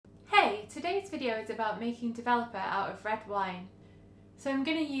Today's video is about making developer out of red wine. So I'm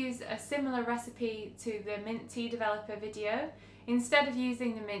going to use a similar recipe to the mint tea developer video. Instead of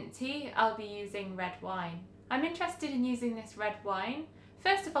using the mint tea, I'll be using red wine. I'm interested in using this red wine,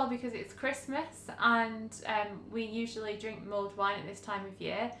 first of all because it's Christmas and we usually drink mulled wine at this time of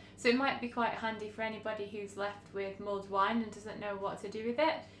year, so it might be quite handy for anybody who's left with mulled wine and doesn't know what to do with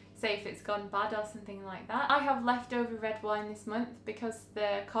it. Say if it's gone bad or something like that. I have leftover red wine this month because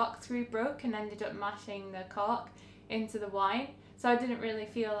the corkscrew broke and ended up mashing the cork into the wine, so I didn't really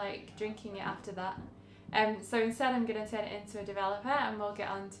feel like drinking it after that. So instead I'm going to turn it into a developer and we'll get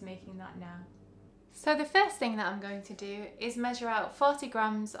on to making that now. So the first thing that I'm going to do is measure out 40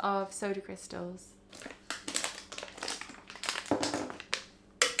 grams of soda crystals.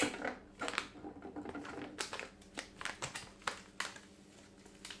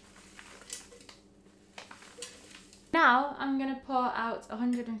 Now I'm going to pour out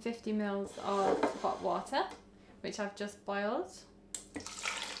 150 ml of hot water, which I've just boiled.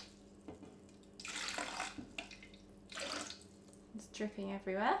 It's dripping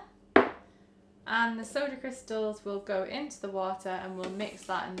everywhere. And the soda crystals will go into the water and we'll mix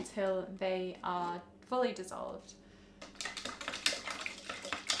that until they are fully dissolved.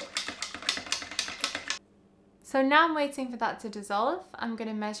 So now I'm waiting for that to dissolve. I'm going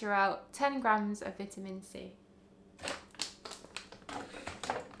to measure out 10 grams of vitamin C.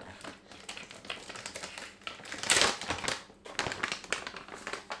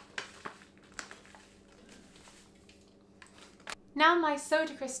 Now my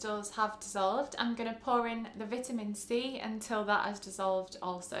soda crystals have dissolved, I'm going to pour in the vitamin C until that has dissolved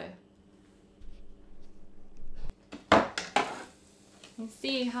also. You can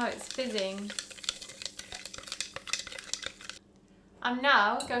see how it's fizzing. I'm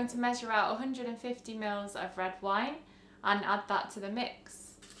now going to measure out 150 ml of red wine and add that to the mix.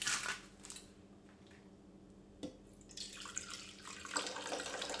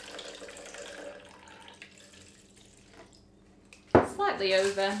 Slightly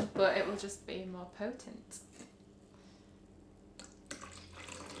over, but it will just be more potent.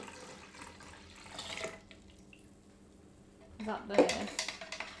 Is that the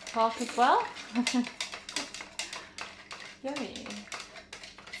cork as well? Yummy.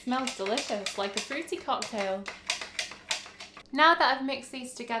 Smells delicious, like a fruity cocktail. Now that I've mixed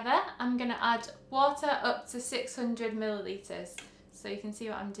these together, I'm going to add water up to 600 millilitres. So you can see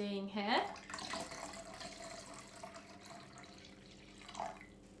what I'm doing here.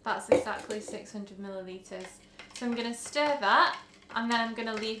 That's exactly 600 millilitres. So I'm going to stir that and then I'm going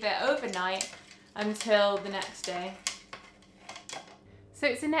to leave it overnight until the next day. So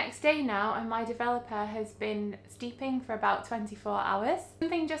it's the next day now and my developer has been steeping for about 24 hours.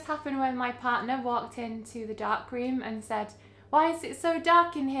 Something just happened when my partner walked into the dark room and said, "Why is it so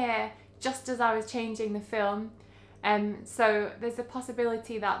dark in here?" just as I was changing the film. So there's a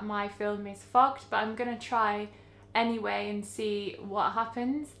possibility that my film is fogged, but I'm going to try anyway and see what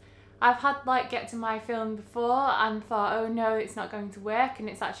happens. I've had light get to my film before and thought, oh no, it's not going to work, and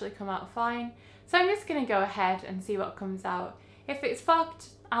it's actually come out fine. So I'm just going to go ahead and see what comes out. If it's fogged,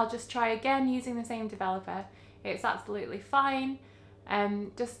 I'll just try again using the same developer. It's absolutely fine,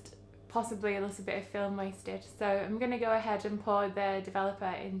 just possibly a little bit of film wasted. So I'm going to go ahead and pour the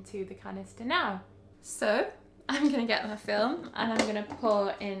developer into the canister now. So I'm going to get my film and I'm going to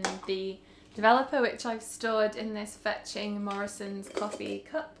pour in the developer, which I've stored in this fetching Morrison's coffee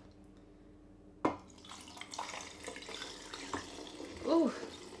cup. Ooh,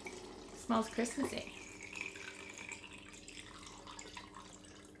 smells Christmassy.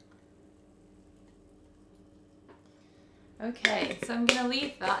 Okay, so I'm going to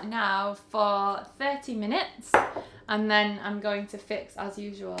leave that now for 30 minutes and then I'm going to fix as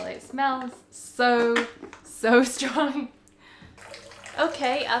usual. It smells so strong.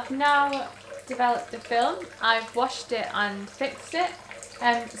 Okay, I've now developed the film. I've washed it and fixed it.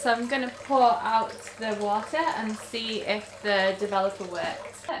 So I'm going to pour out the water and see if the developer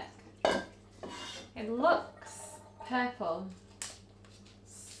works. It looks purple.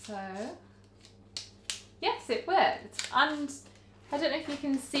 So, yes, it worked. And I don't know if you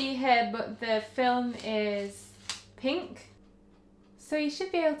can see here, but the film is pink. So you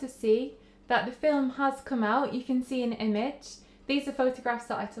should be able to see that the film has come out. You can see an image. These are photographs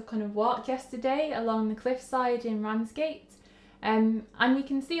that I took on a walk yesterday along the cliffside in Ramsgate. And you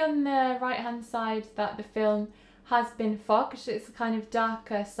can see on the right hand side that the film has been fogged. It's a kind of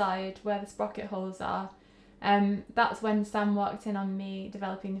darker side where the sprocket holes are. That's when Sam walked in on me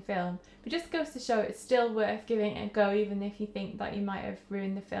developing the film. But just goes to show it's still worth giving it a go even if you think that you might have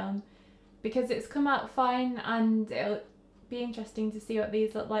ruined the film, because it's come out fine and it'll be interesting to see what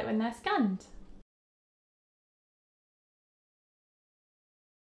these look like when they're scanned.